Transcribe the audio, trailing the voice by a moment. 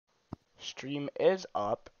Stream is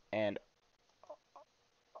up, and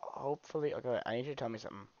hopefully, okay, I need you to tell me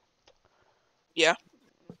something. Yeah.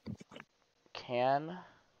 Can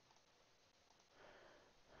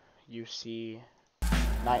you see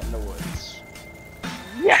Night in the Woods?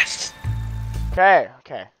 Yes. Okay,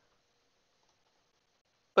 okay.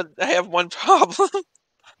 But I have one problem.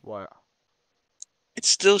 What? It's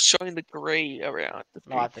still showing the gray around the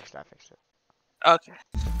No, I screen. fixed it, I fixed it. Okay.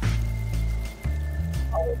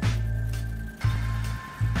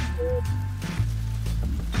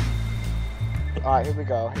 Alright, here we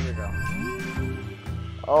go, here we go.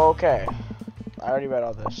 Okay. I already read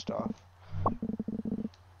all this stuff.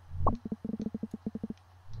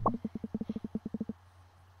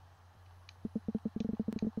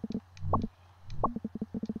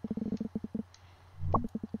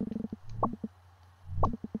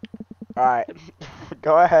 Alright.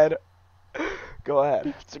 Go ahead. Go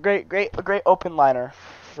ahead. It's a great open liner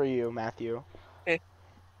for you, Matthew. Okay.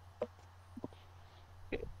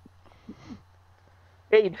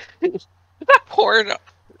 Hey, is that porn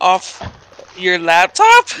off your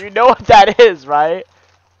laptop? You know what that is, right?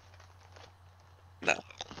 No,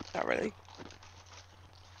 not really.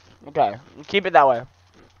 Okay, keep it that way.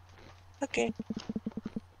 Okay.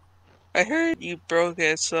 I heard you broke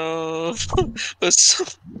it, so so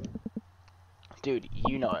Dude,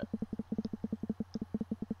 you know it.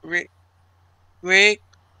 Rick, Rick,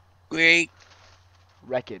 Rick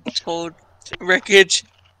Wreckage. told Wreckage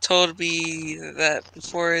told me that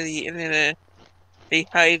before the internet, they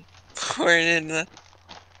hide porn in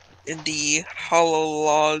the hollow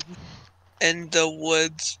log in the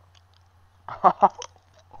woods. Yeah,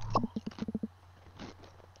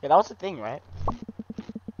 that was the thing, right?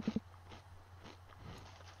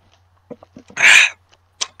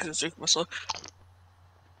 Drink myself.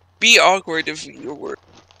 Be awkward if you were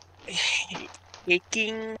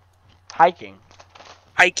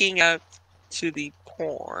hiking out to the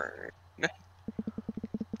porn,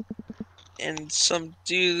 and some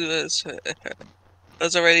dude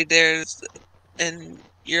was already there, and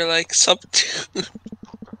you're like, some dude.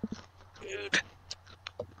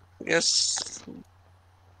 I guess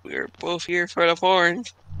we're both here for the porn.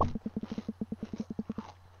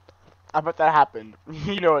 I bet that happened.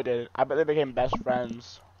 You know it did. I bet they became best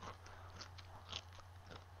friends.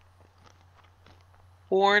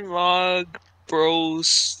 Porn log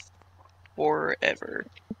bros forever.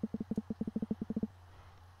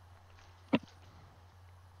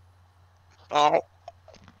 Oh.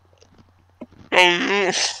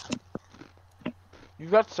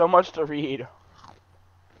 You've got so much to read.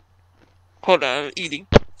 Hold on, I'm eating.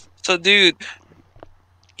 So, dude,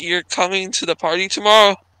 you're coming to the party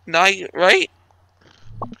tomorrow night, right?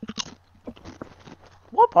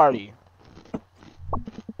 What party?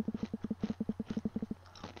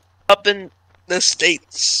 Up in the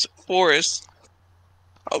state's forest,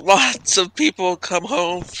 lots of people come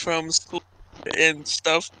home from school and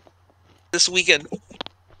stuff this weekend.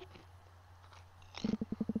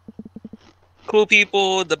 Cool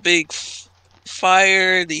people, the big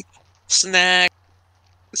fire, the snack.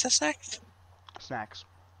 Is that snack? Snacks.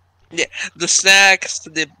 Yeah, the snacks,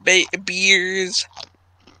 the beers,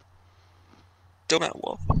 donut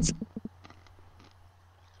waffles.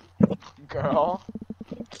 Girl.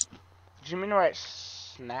 Did you mean to write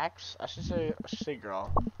snacks? I should say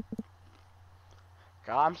girl.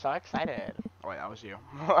 Girl, I'm so excited. Oh wait, that was you.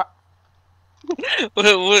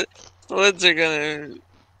 Woods are gonna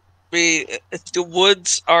be. The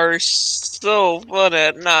woods are so fun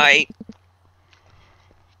at night.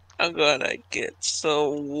 I'm gonna get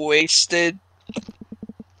so wasted.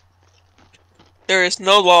 There is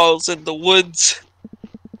no laws in the woods.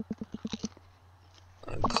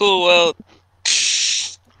 Cool, well.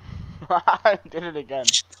 I did it again.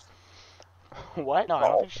 What? No, I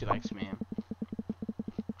don't think she likes me.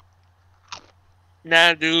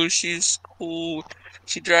 Nah, dude, she's cool.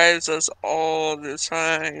 She drives us all the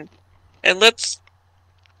time. And let's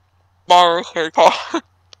borrow her car.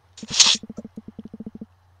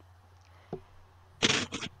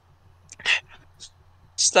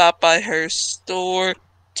 Stop by her store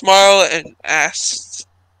tomorrow and ask,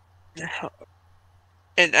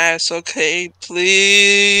 okay,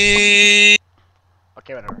 please.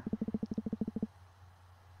 Okay, whatever.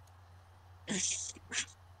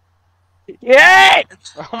 Yay!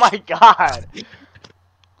 Oh my god.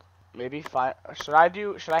 Maybe fine. Should I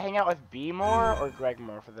hang out with B more or Greg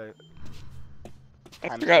more for the I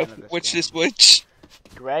time forgot span of this which game? is which.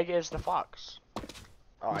 Greg is the fox.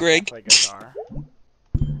 Oh, I Greg. can't play guitar.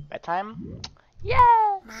 Bedtime?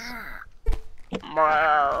 Yeah!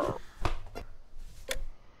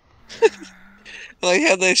 Like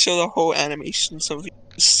how they show the whole animation so you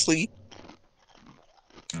sleep.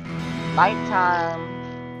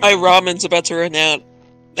 Nighttime. My ramen's about to run out.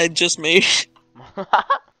 I just made. I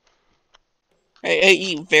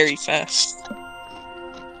eat very fast.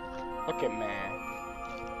 Look at me.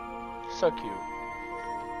 So cute.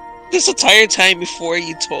 This entire time before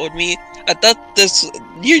you told me, I thought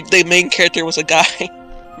the main character was a guy.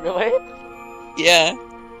 Really? Yeah.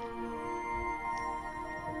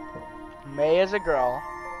 May is a girl,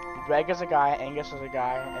 Greg is a guy, Angus is a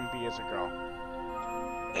guy, and B is a girl.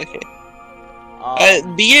 Okay.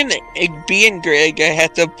 B and Greg, I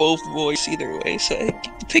had to both voice either way, so I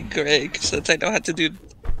pick Greg since I don't have to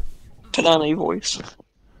put on a voice.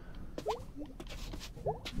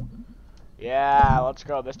 Yeah, let's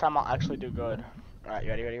go. This time I'll actually do good. Alright,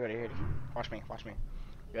 you ready? Watch me. You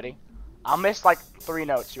ready? I'll miss like 3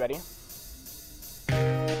 notes. You ready?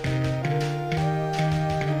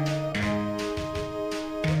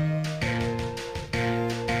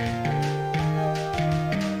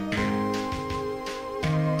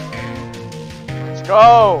 Let's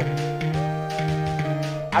go!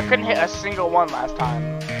 I couldn't hit a single one last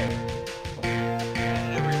time.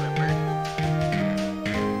 I remember.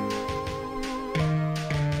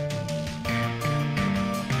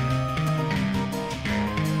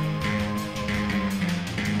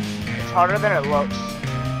 It's harder than it looks.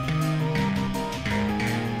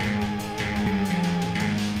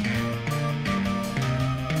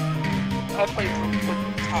 I played some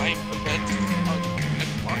time events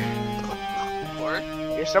before.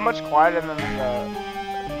 You're so much quieter than the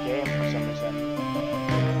game for some reason.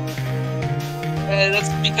 That's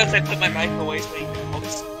because I put my mic away so you can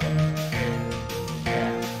focus.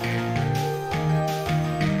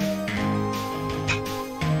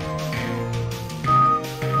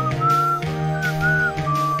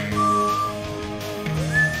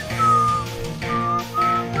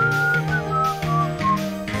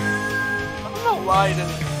 I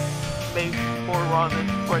didn't make more ramen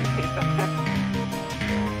before I came back.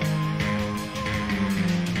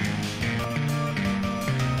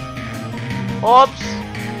 Oops!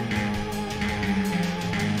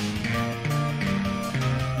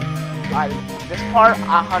 This part,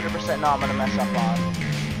 100% know I'm gonna mess up on.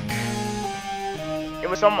 It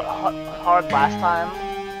was so hard last time.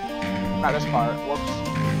 Not this part. Whoops.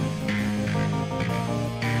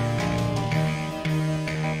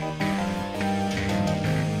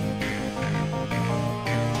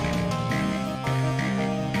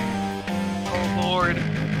 Lord.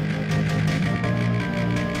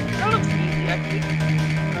 That looks easy, actually.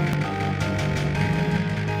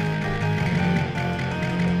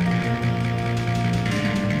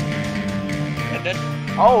 And then...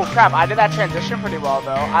 Oh crap, I did that transition pretty well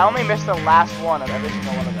though. I only missed the last one of every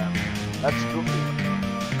single one of them. That's goofy.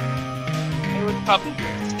 It would probably be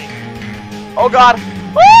a mistake. Oh god!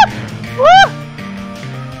 Woo! Woo!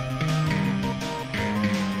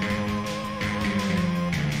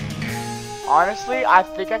 Honestly, I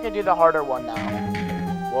think I can do the harder one now.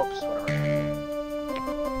 Whoops, whatever.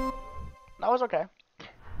 That was okay.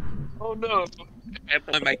 Oh no. I have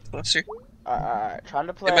my mic closer. Trying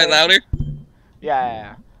to play. Am I louder?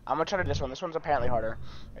 Yeah. I'm gonna try to do this one. This one's apparently harder.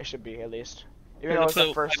 It should be, at least. Even though it's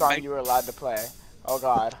the first song you were allowed to play. Oh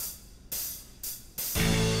god.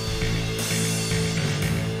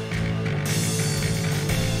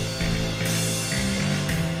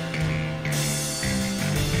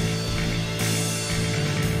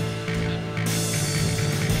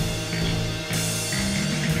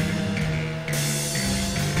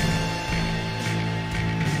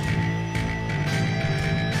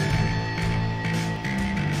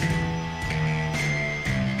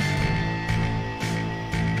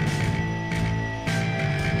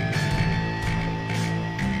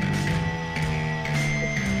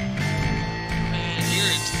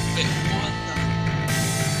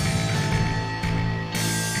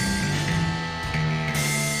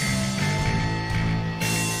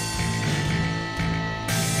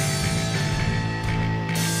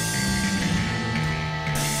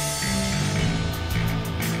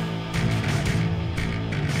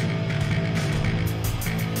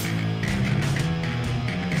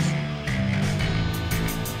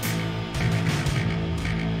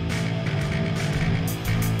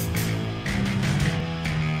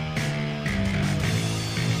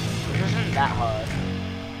 That hard.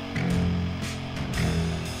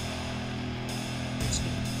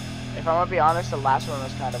 If I'm gonna be honest, the last one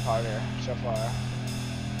was kind of harder so far.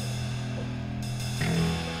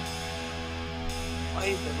 Why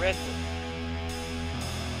is the red one?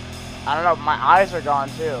 I don't know, my eyes are gone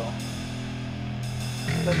too.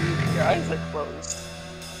 Your eyes are closed.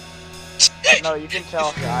 No, you can tell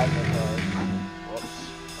if your eyes are closed. Whoops.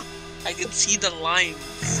 I can see the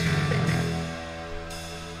lines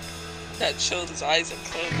that show his eyes are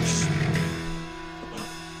closed.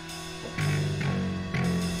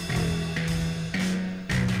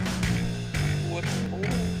 What?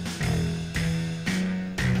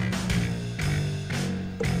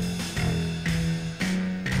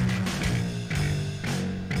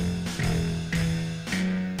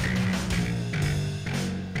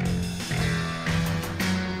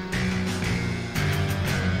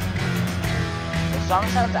 The song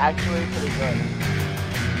sounds actually pretty good.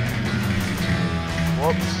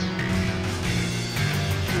 Whoops.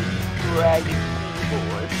 Dragon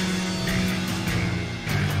keyboard.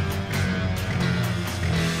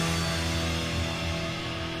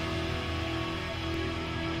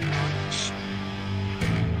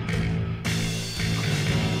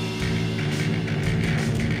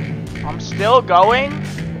 I'm still going?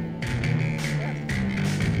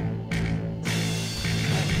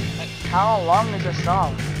 How long is this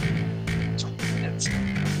song? 20 minutes.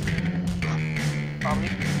 Probably.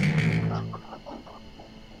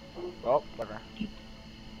 Oh, whatever.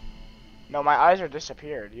 No, my eyes are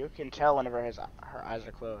disappeared. You can tell whenever her eyes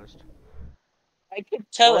are closed. I can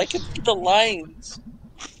tell, I Where's- can see the lines.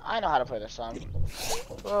 I know how to play this song.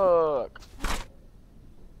 Look.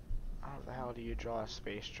 How the hell do you draw a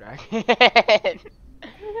space dragon?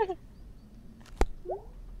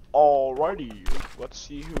 Alrighty, let's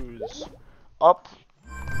see who's up,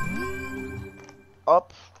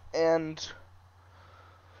 and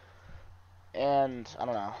I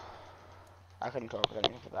don't know. I couldn't come up with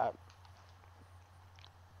anything for that.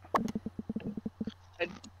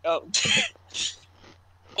 Oh.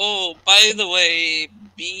 Oh, by the way,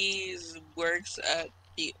 Bees works at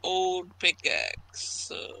the old pickaxe,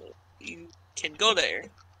 so you can go there.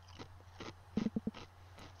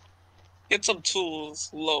 Get some tools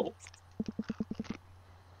low.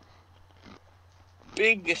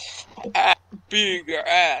 Bigger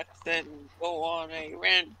axe, then go on a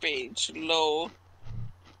rampage low.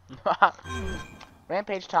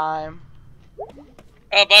 Rampage time.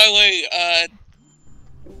 By the way,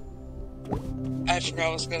 I forgot what I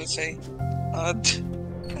was gonna say. God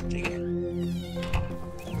dang it.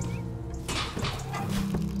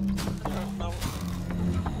 I don't know.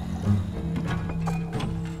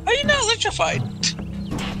 Are you not electrified?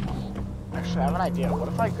 Actually, I have an idea. What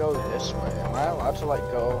if I go this way? Am I allowed to, like,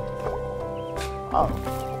 go? Oh.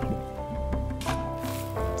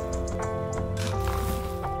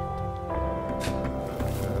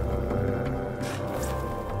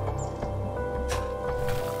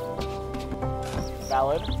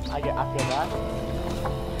 Valid. I feel that.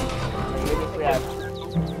 Maybe if we had...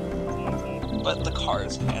 But the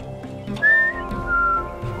cars can.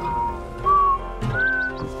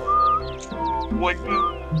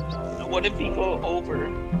 What if you go over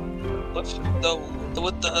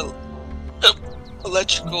with the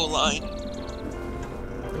electrical line?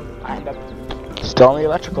 I end up still on the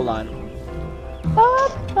electrical line.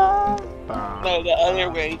 No, the other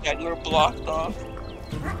way that you're blocked off.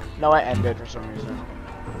 No, I ended for some reason.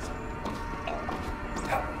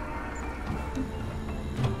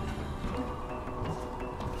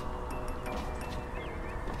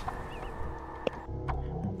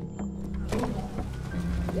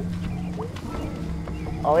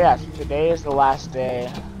 Oh yes, today is the last day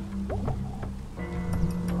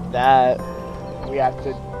that we have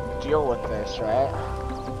to deal with this, right?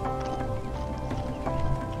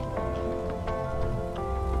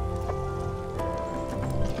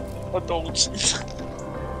 Adults.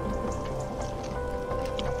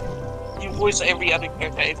 You voice every other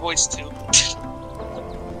character I voice too.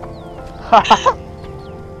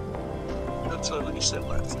 That's what we said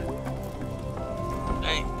last time.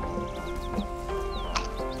 Hey.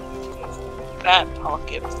 That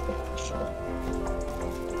pocket.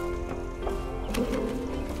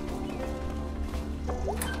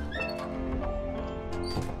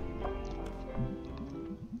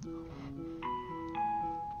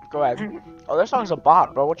 Go ahead. Oh, this song's a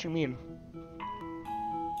bot, bro. What you mean?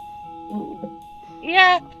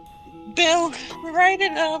 Yeah, Bill, write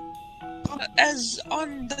it up as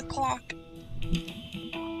on the clock.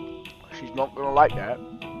 She's not gonna like that.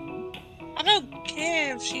 I don't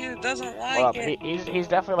care if she doesn't like Well, it. he's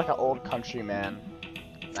definitely like an old country man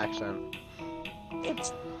accent.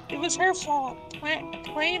 It was her fault,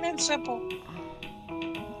 plain and simple.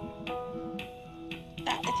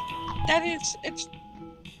 It's.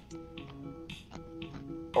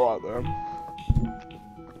 Alright then.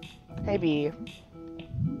 Hey B.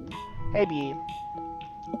 Hey B.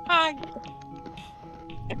 Hi.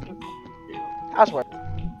 How's work?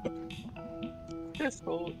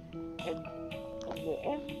 successful and from the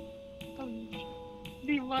end of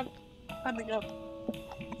the month coming up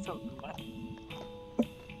from the month.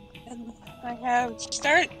 And I have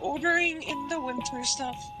started ordering in the winter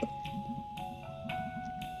stuff.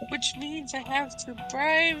 Which means I have to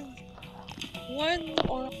bribe one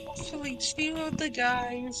or hopefully two of the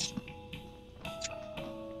guys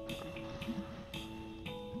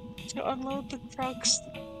to unload the trucks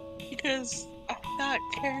because I'm not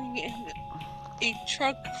carrying in a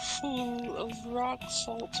truck full of rock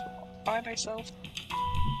salt by myself.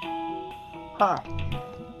 Huh.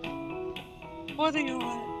 What do you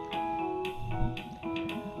want?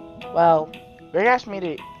 Well, they asked me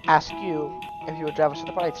to ask you if you would drive us to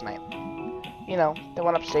the party tonight. You know, the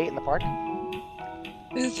one upstate in the park.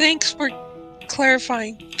 Thanks for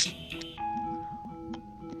clarifying.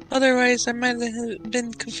 Otherwise, I might have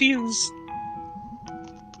been confused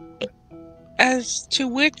as to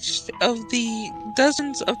which of the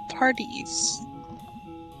dozens of parties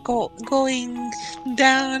going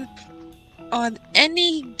down on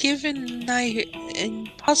any given night in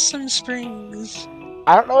Possum Springs.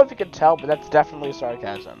 I don't know if you can tell, but that's definitely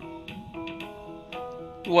sarcasm.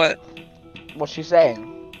 What? What's she saying?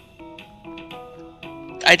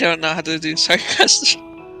 I don't know how to do sarcasm.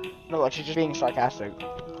 No, like she's just being sarcastic.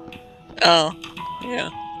 Oh, yeah.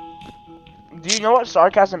 Do you know what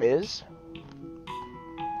sarcasm is?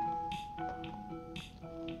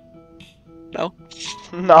 No.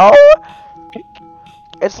 No?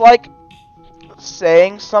 It's like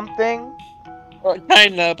saying something. Well,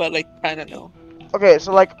 kinda, but like kinda no. Okay,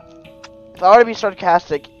 so like, if I were to be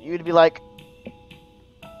sarcastic, you'd be like,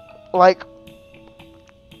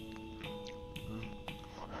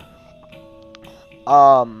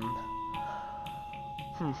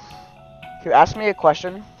 Can you ask me a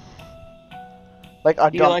question? Like a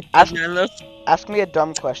You dumb. like Ask banana? me a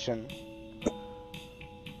dumb question.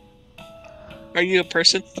 Are you a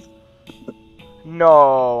person?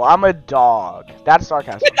 No, I'm a dog. That's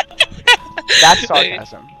sarcasm. That's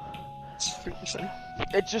sarcasm.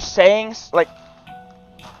 It's just saying, like,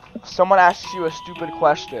 someone asks you a stupid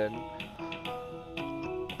question,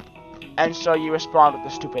 and so you respond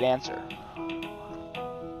with a stupid answer.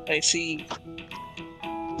 I see.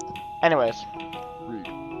 Anyways.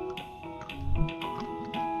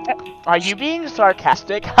 Are you being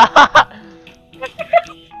sarcastic?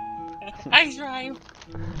 I drive.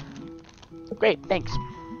 Great, thanks.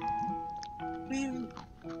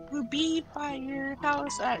 We'll be by your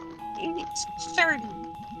house at 8:30.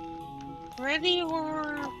 Ready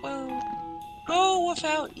or we'll go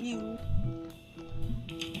without you.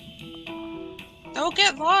 Don't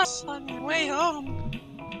get lost on your way home.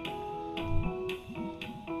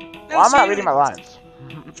 No, Well, I'm not reading my lines.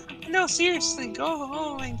 No, seriously, go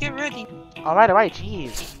home and get ready. Alright,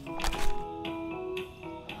 jeez.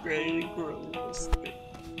 Ready to grow.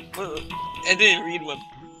 I didn't read one.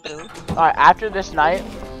 Alright, after this night,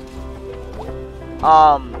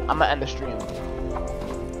 I'm gonna end the stream.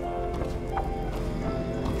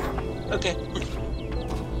 Okay.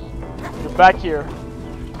 Get back here.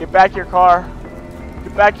 Get back here, car.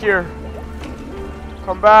 Get back here.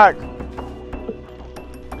 Come back.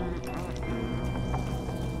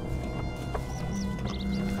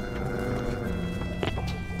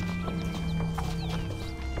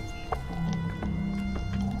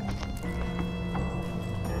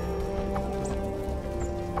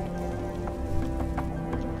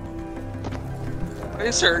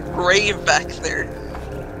 Is there a grave back there?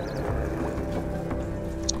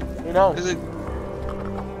 Who knows? Is it?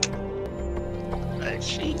 I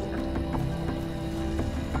see.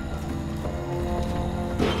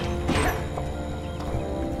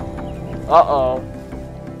 Uh-oh.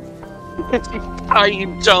 How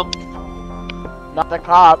you jump? Not the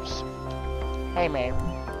cops. Hey, man.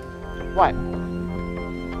 What?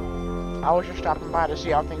 I was just stopping by to see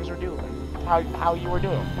how things were doing. How you were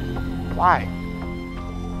doing. Why?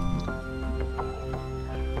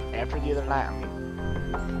 After the other night, I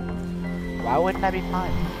mean. Why wouldn't I be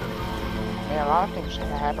fine? I mean, a lot of things can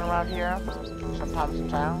happen around here. Sometimes in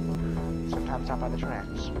town. Sometimes out by the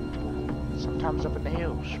tracks. Sometimes up in the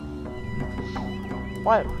hills.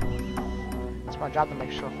 What? It's my job to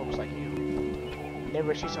make sure folks like you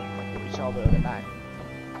never see something like what we saw the other night.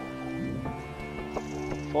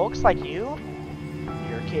 Folks like you?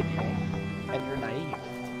 You're a kid, you know, and you're naive.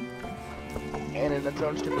 And in its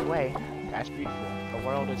own stupid way, that's beautiful. The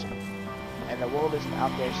world isn't. And the world isn't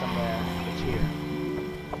out there somewhere, it's here.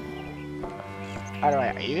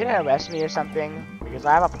 Alright, are you gonna arrest me or something? Because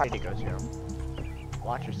I have a party to go to.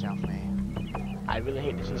 Watch yourself, man. I'd really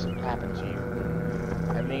hate to see something happen to you.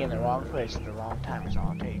 And being in the wrong place at the wrong time is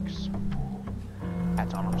all it takes.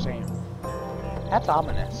 That's all I'm saying. That's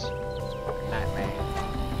ominous. Nightmare.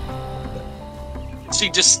 She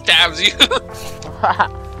just stabs you.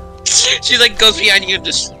 She like goes behind you and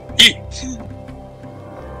just.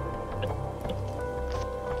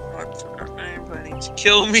 Everybody to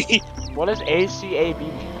kill me. What does ACAB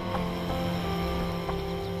mean?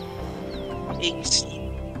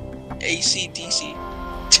 ACDC.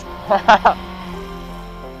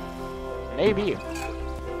 Maybe.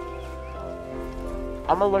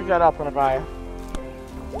 I'm gonna look that up whenever I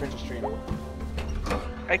finish the stream.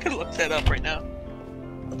 I could look that up right now.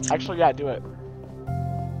 Actually, yeah, do it.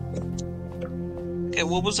 Okay,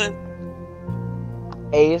 what was it?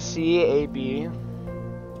 ACAB.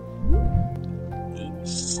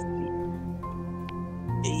 ACAB.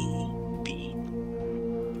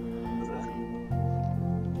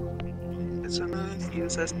 It's another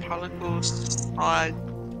used as particle slide.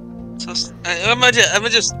 So I'm gonna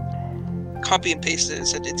just copy and paste it and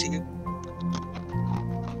send it to you.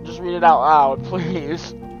 Just read it out loud,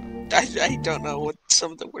 please. I don't know what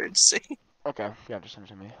some of the words say. Okay, yeah, just send it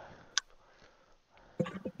to me.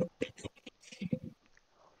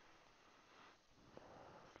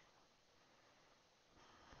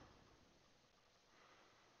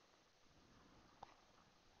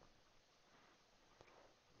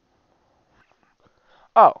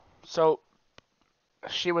 Oh, so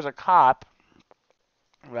she was a cop,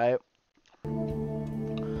 right?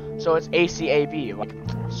 So it's ACAB, like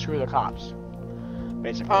screw the cops,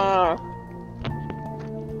 basically.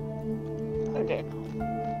 Okay.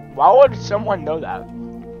 Why would someone know that?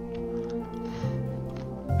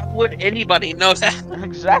 Would anybody know that?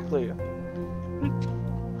 Exactly.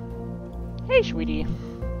 Hey, sweetie.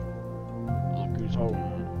 Look who's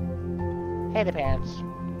home. Hey, the pants.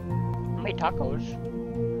 I made tacos.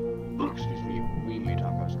 Excuse me, we made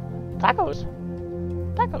tacos. Tacos?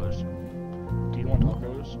 Tacos. Do you want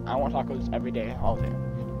tacos? I want tacos every day, all day.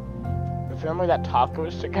 The family that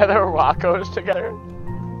tacos together, rockos together.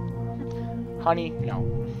 Honey, no.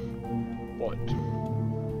 What?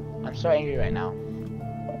 I'm so angry right now.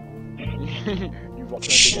 You turned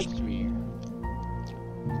against me.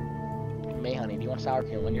 May, honey, do you want sour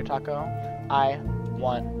cream on your taco? I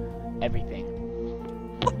want everything.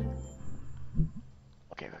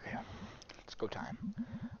 Okay. Let's go time.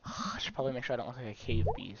 I should probably make sure I don't look like a cave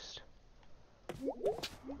beast.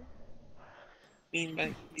 Mean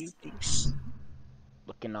by these things.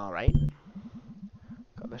 Looking alright.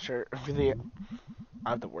 Got the shirt. Really, I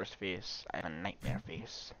have the worst face. I have a nightmare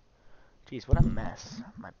face. Jeez, what a mess.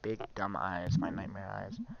 My big dumb eyes, my nightmare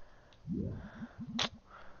eyes.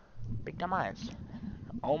 Big dumb eyes.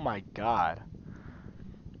 Oh my god.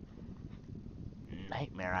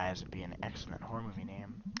 Nightmare Eyes would be an excellent horror movie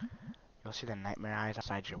name. You'll see the nightmare eyes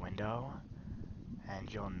outside your window,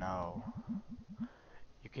 and you'll know.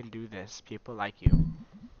 You can do this. People like you.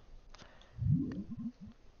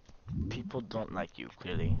 People don't like you,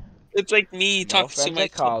 clearly. It's like me No talking to friends my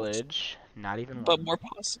at college. Not even but one. more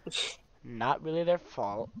positive. Not really their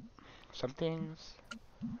fault. Some things.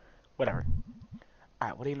 Whatever.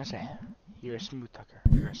 Alright, what are you gonna say? You're a smooth tucker.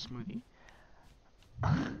 You're a smoothie.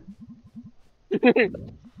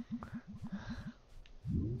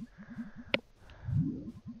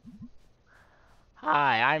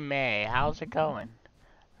 Hi, I'm May. How's it going?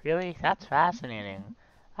 Really? That's fascinating.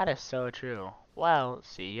 That is so true. Well,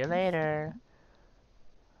 see you later.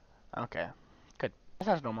 Okay. Good. That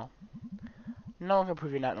sounds normal. No one can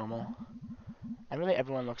prove you're not normal. And really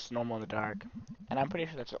everyone looks normal in the dark. And I'm pretty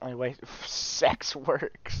sure that's the only way sex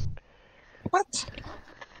works. What?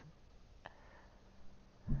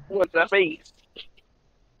 What's that face?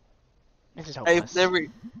 This is hopeless.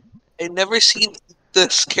 I've never seen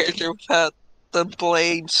this character without the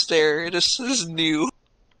blade stare. This is new.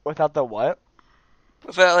 Without the what?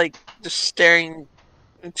 Without like just staring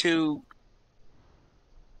into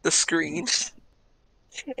the screen.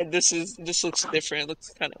 And this looks different. It looks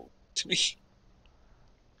kind of to me.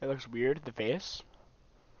 It looks weird, the face.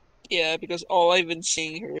 Yeah, because all I've been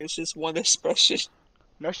seeing her is just one expression.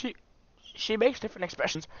 No, she makes different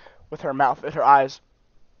expressions with her mouth and her eyes.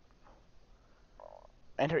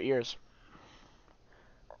 And her ears.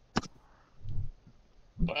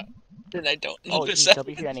 But then I don't Oh, notice geez, that. they'll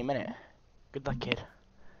be here any minute. Good luck, kid.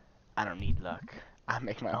 I don't need luck. I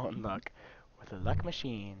make my own luck with a luck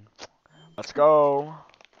machine. Let's go.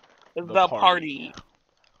 The party.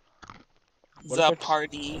 What The if it's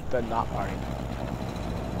party. the not party?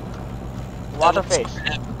 Watch her face.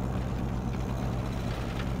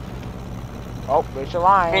 Oh, there's your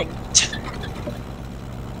line.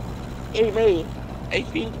 Hey, me. I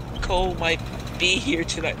think Cole might be here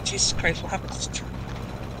tonight. Jesus Christ, what happened?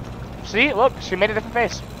 See, look, she made a different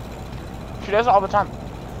face. She does it all the time.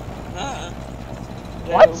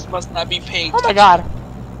 What? You must not be paying Oh my attention. god.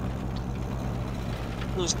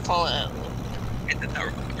 Who's calling out?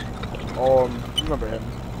 You remember him.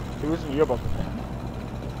 He was in yearbook with him.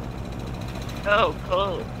 Oh,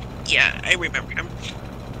 cool. Yeah, I remember him.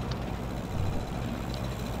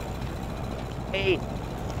 Hey,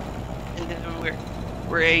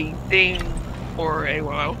 we're a thing for a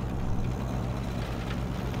while.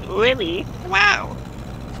 Really? Wow.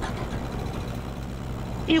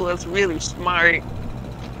 He was really smart.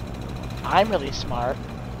 I'm really smart.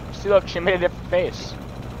 See, look, she made a different face.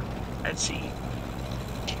 Let's see.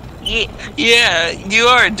 Yeah, you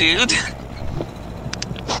are, dude.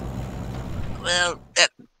 Well,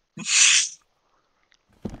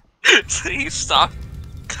 so you stop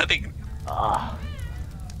cutting. Ugh.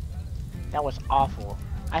 That was awful.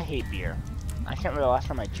 I hate beer. I can't remember the last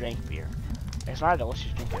time I drank beer. It's not a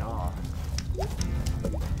delicious drink at all.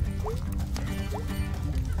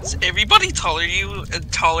 Is everybody taller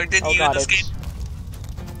than Oh you god, in this game?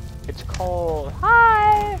 it's cold.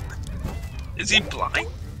 Hi! Is he blind?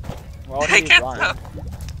 Well, I he's can't blind. tell.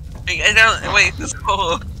 I don't. Wait, this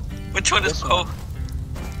Cole. Which one is This Cole? one.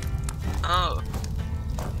 Oh.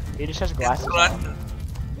 He just has glasses on. Glasses.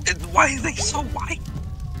 And why are they so white?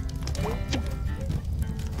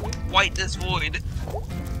 White is void.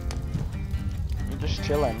 I'm just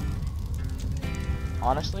chilling.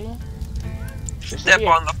 Honestly, Step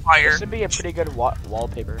on the fire. this would be a pretty good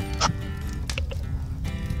wallpaper.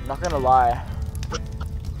 I'm not gonna lie.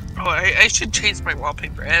 Oh, I should change my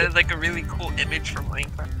wallpaper. I had like a really cool image from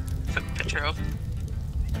Minecraft. Took a picture of.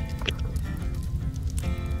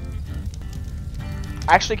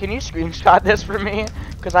 Actually, can you screenshot this for me?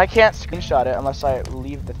 Because I can't screenshot it unless I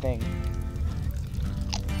leave the thing.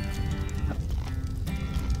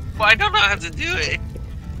 Well, I don't know how to do it.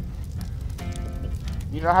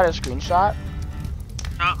 You know how to screenshot?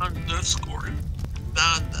 Not on Discord.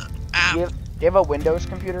 Not on the app. You have a Windows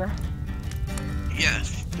computer?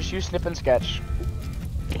 Yes. Just use Snip and Sketch.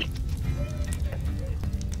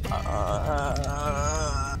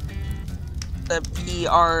 The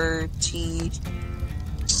PRTCS?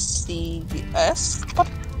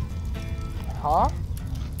 Huh?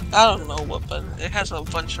 I don't know what button. It has a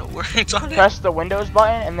bunch of words on it. Press the Windows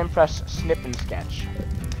button and then press Snip and Sketch.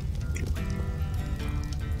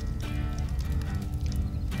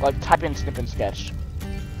 Like type in Snip and Sketch.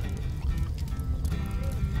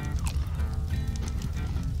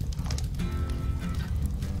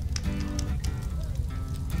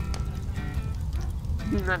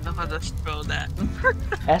 I don't know how to spell that.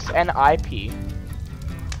 SNIP.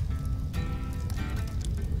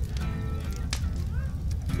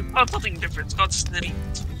 It's called something different. It's called Snippy.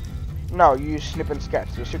 No, you use Snip and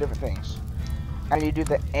Sketch. There's two different things. And you do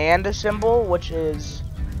the and symbol, which is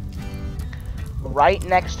right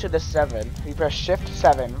next to the 7. You press Shift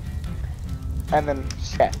 7 and then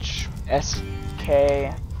Sketch.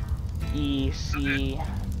 SKECTH.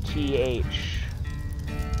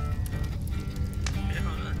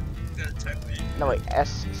 No wait,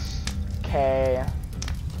 SKETCH.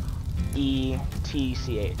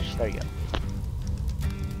 There you go.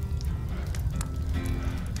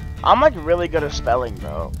 I'm like really good at spelling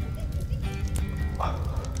though.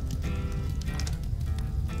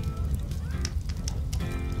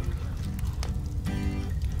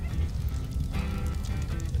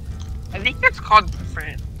 I think it's called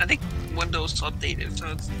different. I think Windows updated, so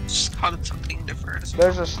it's just called something different.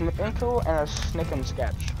 There's a snipping tool and a snip and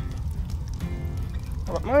sketch.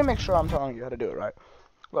 Let me make sure I'm telling you how to do it right.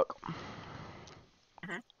 Look.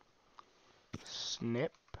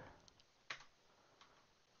 Snip.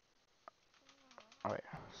 Oh wait.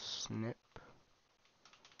 Snip.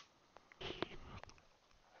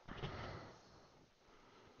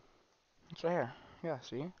 It's right here. Yeah,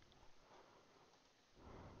 see?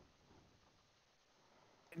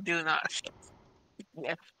 Do not.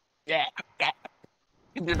 Yeah.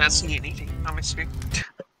 You do not see anything on my screen.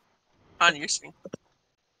 On your screen.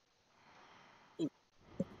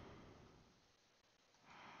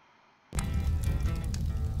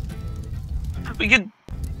 We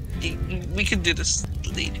could do this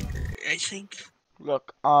later, I think.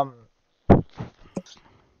 Look, alright,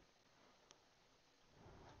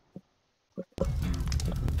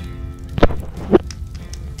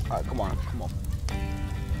 come on.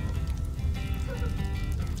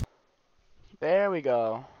 There we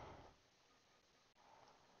go.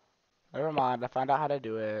 Never mind, I found out how to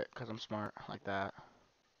do it, because I'm smart like that.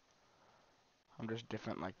 I'm just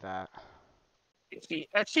different like that.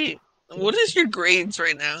 Actually, what is your grades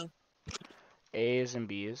right now? A's and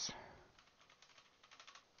B's.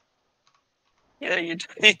 Yeah, you do.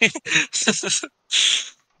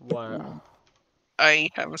 What? I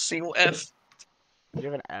have a single F. You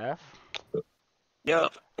have an F?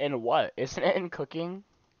 Yup. In what? Isn't it in cooking?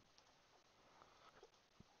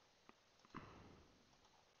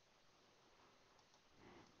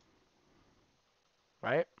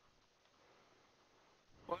 Right?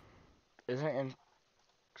 What? Isn't it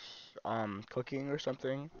in cooking or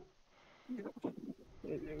something?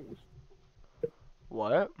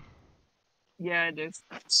 What? Yeah, it is.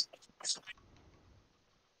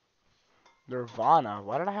 Nirvana.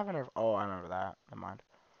 Why did I have a Oh, I remember that. Never mind.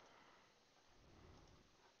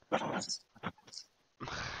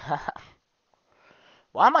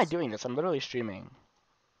 Why am I doing this? I'm literally streaming.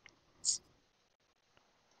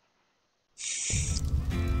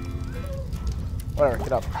 Whatever,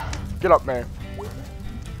 get up. Get up, man.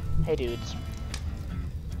 Hey, dudes.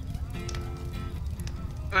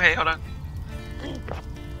 Okay, hold on.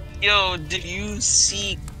 Yo, did you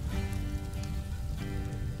see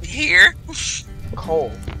here?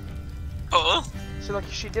 Cole. Oh, So, look,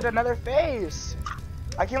 she did another face.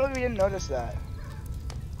 I can't believe we didn't notice that.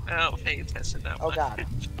 oh, hey, tested that Oh, one. God.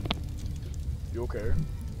 You okay?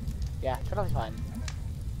 Yeah, totally fine.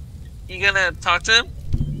 You gonna talk to him?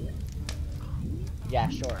 Yeah,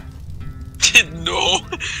 sure. No.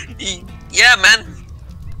 Yeah, man.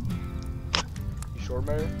 You sure,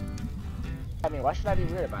 Mary? I mean, why should I be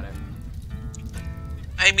weird about it?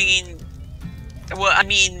 I mean, well, I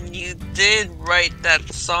mean, you did write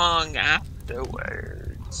that song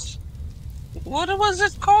afterwards. What was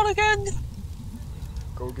it called again?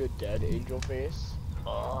 Go get dead, angel face.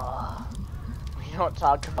 Ugh. We don't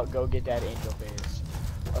talk about go get dead, angel face.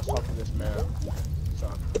 Let's talk to this man. What's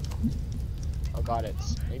up? Oh god,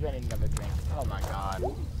 maybe I need another drink. Oh my god.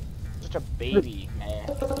 Such a baby, man.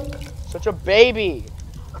 Such a baby!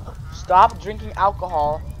 Stop drinking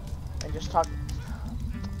alcohol and just talk.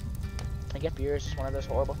 I get beer is just one of those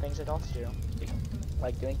horrible things adults do.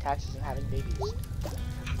 Like doing taxes and having babies.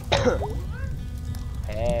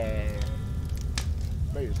 Hey.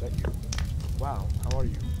 May, is that you? Wow, how are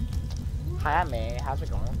you? Hi, May. How's it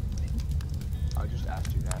going? I just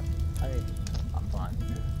asked you that. I mean, I'm fine.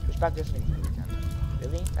 Just back visiting for the weekend.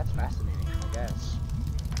 Really? That's fascinating, I guess.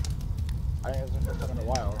 I think it was the first time in a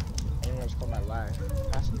while anyone has called my life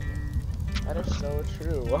fascinating. That is so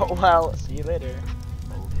true. Well, see you later.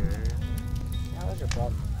 Okay. Yeah, what's your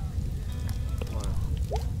problem? What?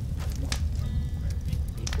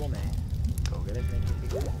 Be cool, man. Go get a drink and be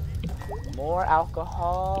cool. More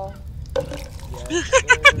alcohol? Yes,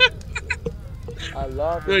 sir. I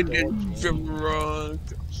love it. Wrong.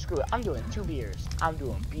 Screw it. I'm doing 2 beers. I'm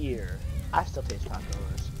doing beer. I still taste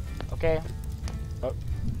tacos. Okay? Oh.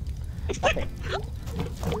 Nothing.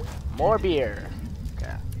 More beer.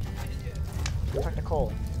 Okay. Let's talk to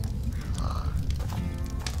Cole.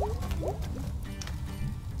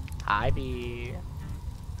 Hi, B.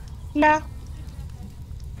 Yeah.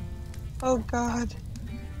 Oh God.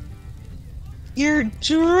 You're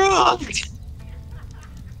drunk.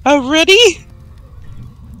 Already?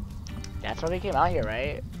 That's why we came out here,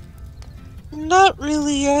 right? Not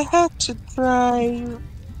really. I had to drive.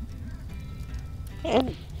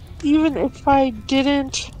 And even if I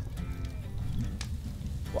didn't,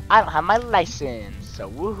 Well, I don't have my license, so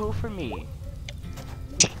woohoo for me.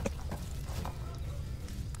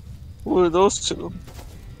 who are those two?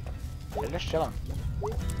 They're just chilling.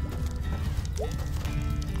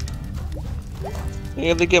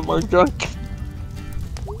 You're gonna get more drunk.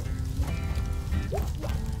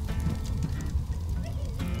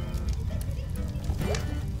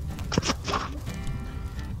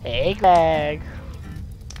 Hey, Greg.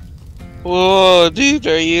 Whoa, dude,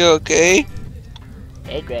 are you okay?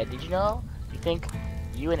 Hey, Greg, did you know? You think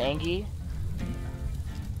you and Angie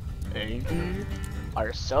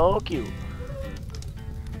are so cute.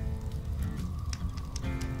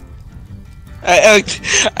 I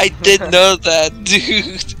did know that,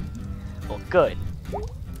 dude. Well, good.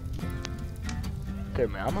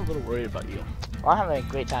 Good, man. I'm a little worried about you. Well, I'm having a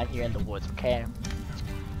great time here in the woods, okay?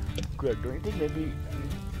 Greg, don't you think maybe...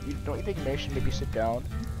 Don't you think Mary should maybe sit down?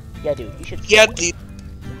 Yeah, dude, you should sit. Yeah, dude.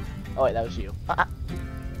 Oh, wait, that was you.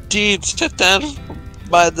 Dude, sit down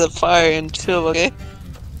by the fire and chill, okay?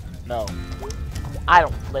 No. I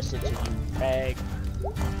don't listen to you, Greg.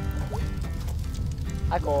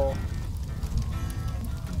 Hi, Cole.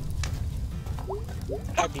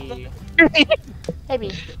 Hi, B. Hey,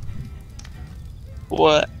 B.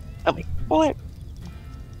 What? What?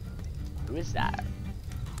 Who is that?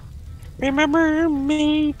 Remember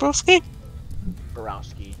me, broski?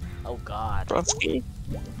 Borowski. Oh, God. Broski.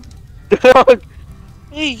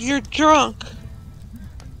 Hey, you're drunk.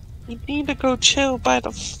 You need to go chill by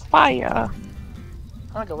the fire.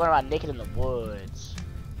 I'm gonna go run around naked in the woods.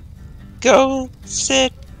 Go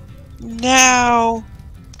sit now.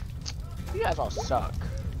 You guys all suck.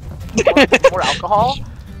 More alcohol?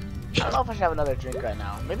 I don't know if I should have another drink right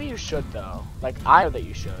now. Maybe you should though. Like I know that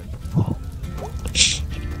you should.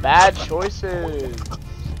 Bad choices.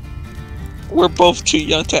 We're both too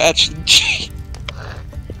young to actually cheat.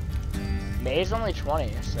 May's only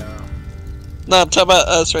 20, so. No, I'm talking about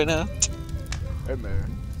us right now. Hey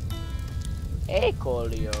man. Hey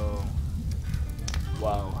Colio.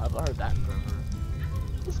 Whoa, I haven't heard that forever.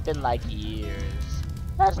 It's been like years.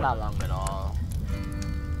 That's not long at all.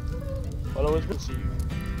 Well, it was good to see you.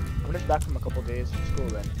 I'm just back from a couple days from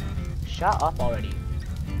school and shut up already.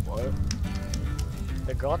 What?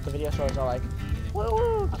 The girl at the video store is all like, woo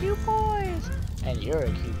woo, cute boys! And you're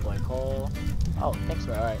a cute boy, Cole. Oh, thanks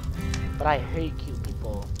man, alright. But I hate cute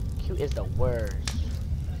people. Cute is the worst.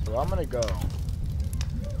 So I'm gonna go.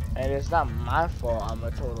 And it's not my fault I'm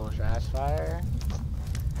a total trash fire.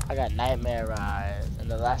 I got nightmare eyes, and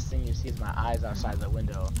the last thing you see is my eyes outside the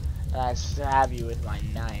window. And I stab you with my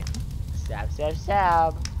knife. Stab, stab,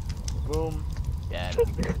 stab. Boom. Dead.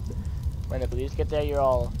 When the police get there, you're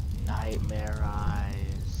all nightmare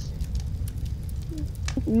eyes.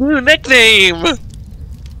 New nickname!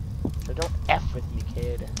 So don't F with me,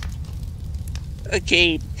 kid.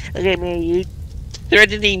 Okay, man, you're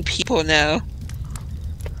threatening people now.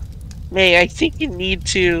 May, I think you need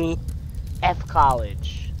to... F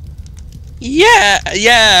college.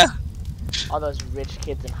 Yeah! All those rich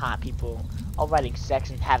kids and hot people, all writing sex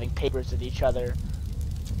and having papers with each other.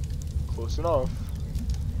 Close enough.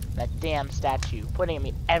 That damn statue, pointing at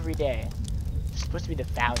me every day. It's supposed to be the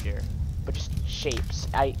founder, but just shapes.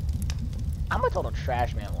 I'm a total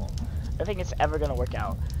trash mammal. I don't think it's ever gonna work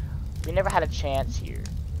out. We never had a chance here,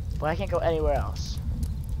 but I can't go anywhere else.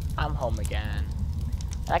 I'm home again,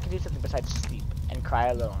 and I can do something besides sleep and cry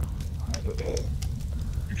alone.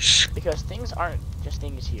 Because things aren't just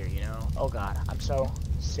things here, you know? Oh god, I'm so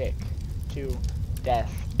sick to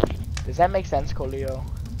death. Does that make sense, Colio?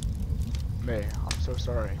 May, I'm so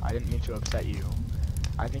sorry. I didn't mean to upset you.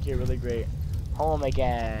 I think you're really great. Home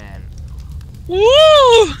again.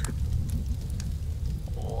 Woo!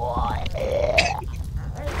 What?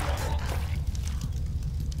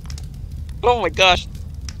 Oh my gosh.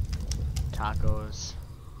 Tacos.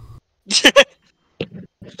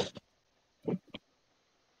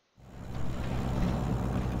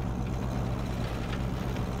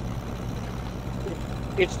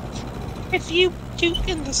 If you puke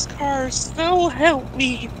in this car, so help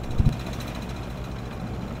me.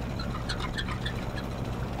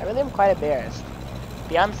 I really am quite embarrassed.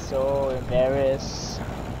 Yeah, I'm so embarrassed.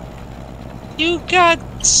 You got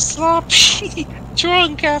sloppy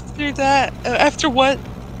drunk after that. After what?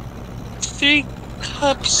 3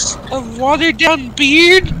 cups of watered down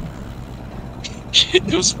beer?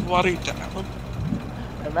 It was watered down.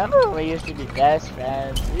 Remember when we used to be best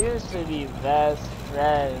friends? We used to be best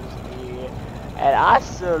friends, B. And I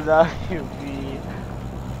still love you, B.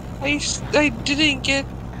 I didn't get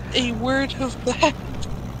a word of that.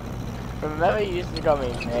 Remember you used to call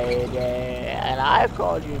me Mayday, and I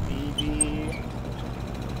called you BB.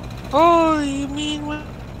 Oh, you mean when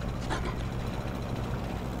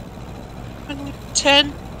we were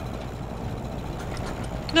 10?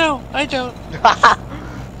 No, I don't.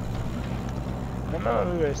 Remember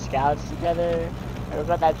when we were scouts together? And we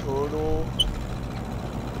got that turtle?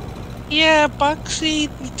 Yeah, Bugsy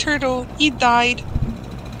the turtle, he died.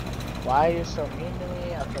 Why are you so mean to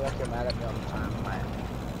me? I feel like you're mad at me all the time. Why?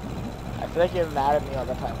 I feel like you're mad at me all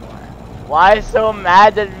the time. Why so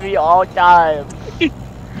mad at me all the time?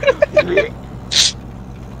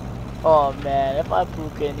 Oh man, if I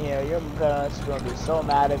poop in here, your parents are gonna be so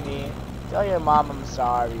mad at me. Tell your mom I'm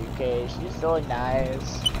sorry, okay? She's so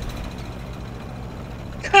nice.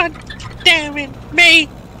 God damn it, May!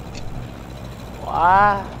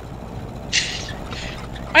 What?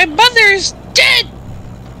 My mother's dead!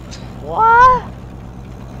 What?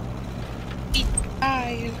 He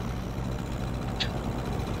died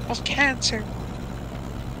of cancer.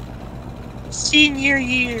 Senior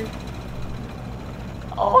year.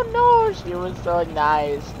 Oh no, she was so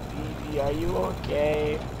nice. Baby, are you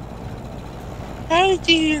okay? How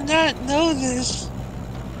do you not know this?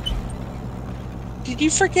 Did you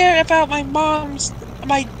forget about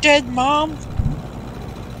my dead mom?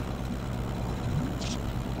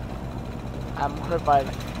 I'm hurt by.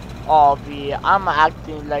 Oh, B, I'm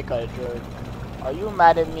acting like a jerk. Are you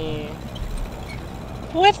mad at me?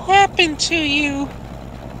 What happened to you?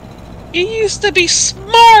 You used to be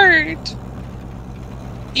smart!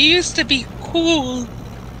 You used to be cool.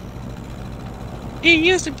 You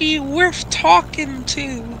used to be worth talking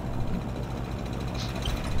to.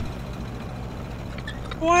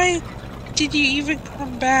 Why did you even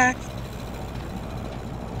come back?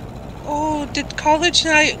 Oh, did college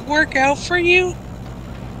night work out for you?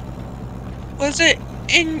 Was it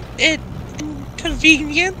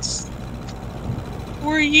inconvenience?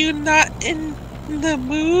 Were you not in the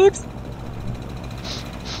mood?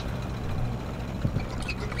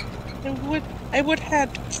 I would have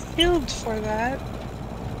killed for that.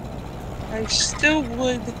 I still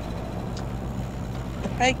would.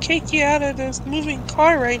 I'd kick you out of this moving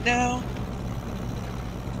car right now.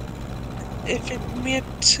 If it meant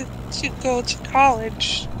to go to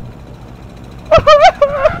college.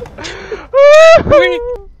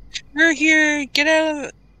 We're here. Get out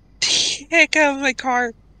of the heck out of my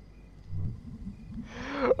car.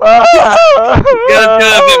 Gotta do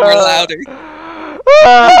a bit more louder.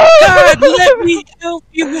 Oh God, let me help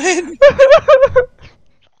you, man.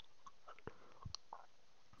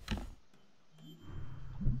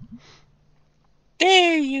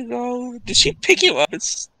 There you go. Did she pick you up?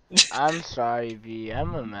 I'm sorry, V.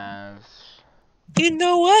 I'm a mess. You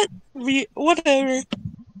know what? Whatever.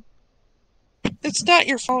 It's not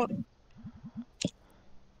your fault.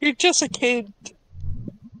 You're just a kid.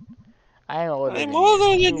 I'm older I'm than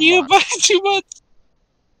older you. than you by 2 months.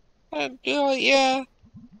 Yeah.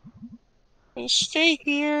 Stay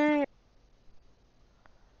here.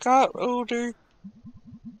 Got older.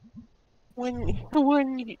 When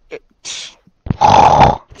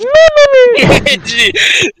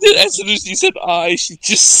as soon as you said I, she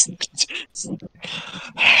just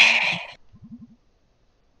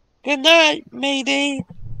good night, Mayday.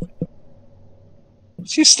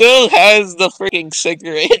 She still has the freaking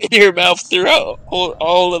cigarette in her mouth throughout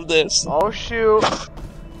all of this. Oh shoot.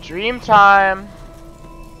 Dream time.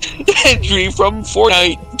 Dream from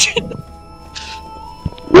Fortnite.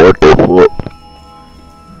 What the fuck?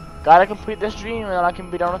 Gotta complete this dream and then I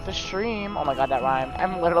can be done with the stream. Oh my god, that rhymed.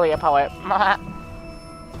 I'm literally a poet.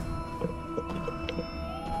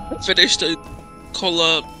 Finished a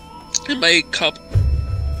cola in my cup.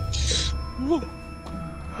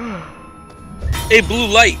 Hey, blue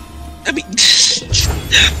light. I mean,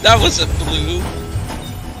 that wasn't blue.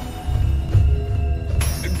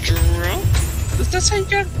 Drunk? Is that how you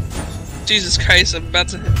get? Jesus Christ, I'm about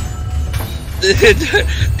to.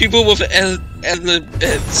 People with L and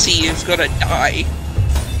C is gonna die.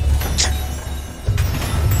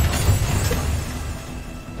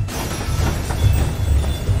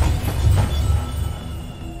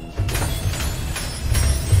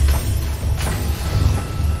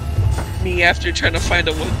 Me after trying to find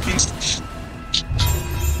a One Piece.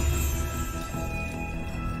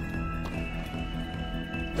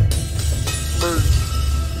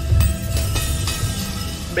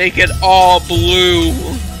 Make it all blue.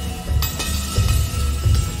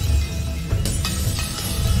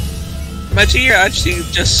 Imagine you're actually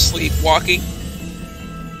just sleepwalking.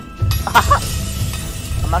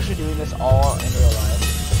 I'm actually doing this all in real life.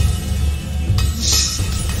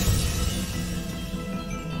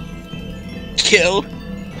 Kill.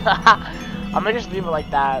 I'm gonna just leave it like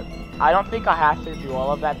that. I don't think I have to do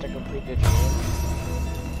all of that to complete the dream.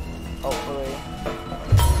 Hopefully.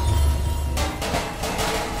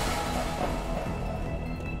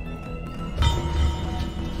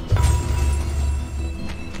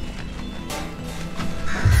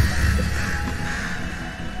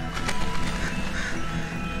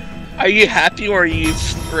 Are you happy or are you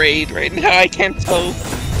afraid right now? I can't tell.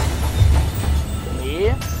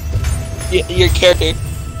 Me? Yeah, your character.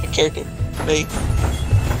 Your character. Me.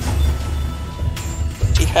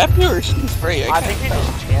 Is she happy or is she afraid? I think you're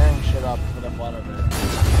just tearing shit up for the fun of it.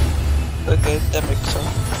 Okay, that makes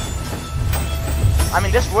sense. I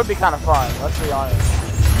mean, this would be kind of fun, let's be honest.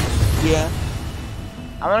 Yeah.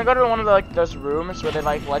 I'm gonna go to one of the, like, those rooms where they,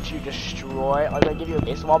 like, let you destroy, like, they give you a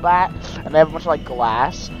baseball bat, and they have a bunch of, like,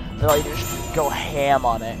 glass. They let you just go ham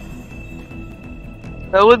on it.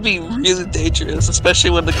 That would be really dangerous,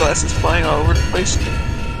 especially when the glass is flying all over the place.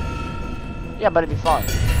 Yeah, but it'd be fun.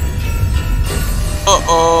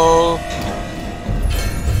 Uh-oh.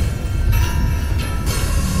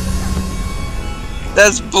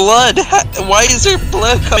 That's blood. Why is there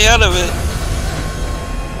blood coming out of it?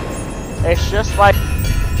 It's just, like,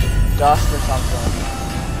 dust or something.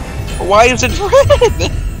 Why is it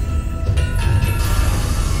red?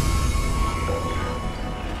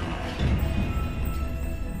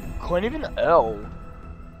 Kind of an L.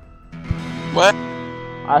 What?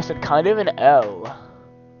 I said kind of an L.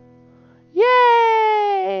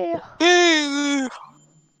 Yay!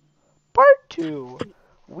 Part 2.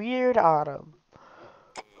 Weird Autumn.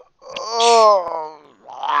 Oh.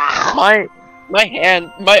 My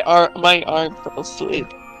arm fell asleep.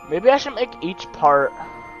 Maybe I should make each part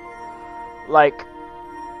like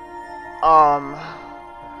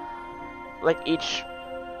each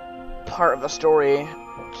part of the story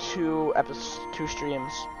two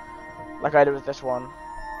streams, like I did with this one.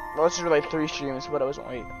 Well, this is really 3 streams, but it was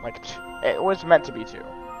only like 2. It was meant to be 2.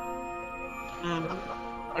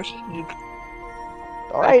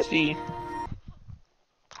 All right. See.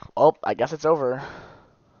 Well, I guess it's over.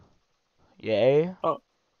 Yay. Oh,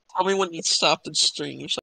 tell me when you stop the stream.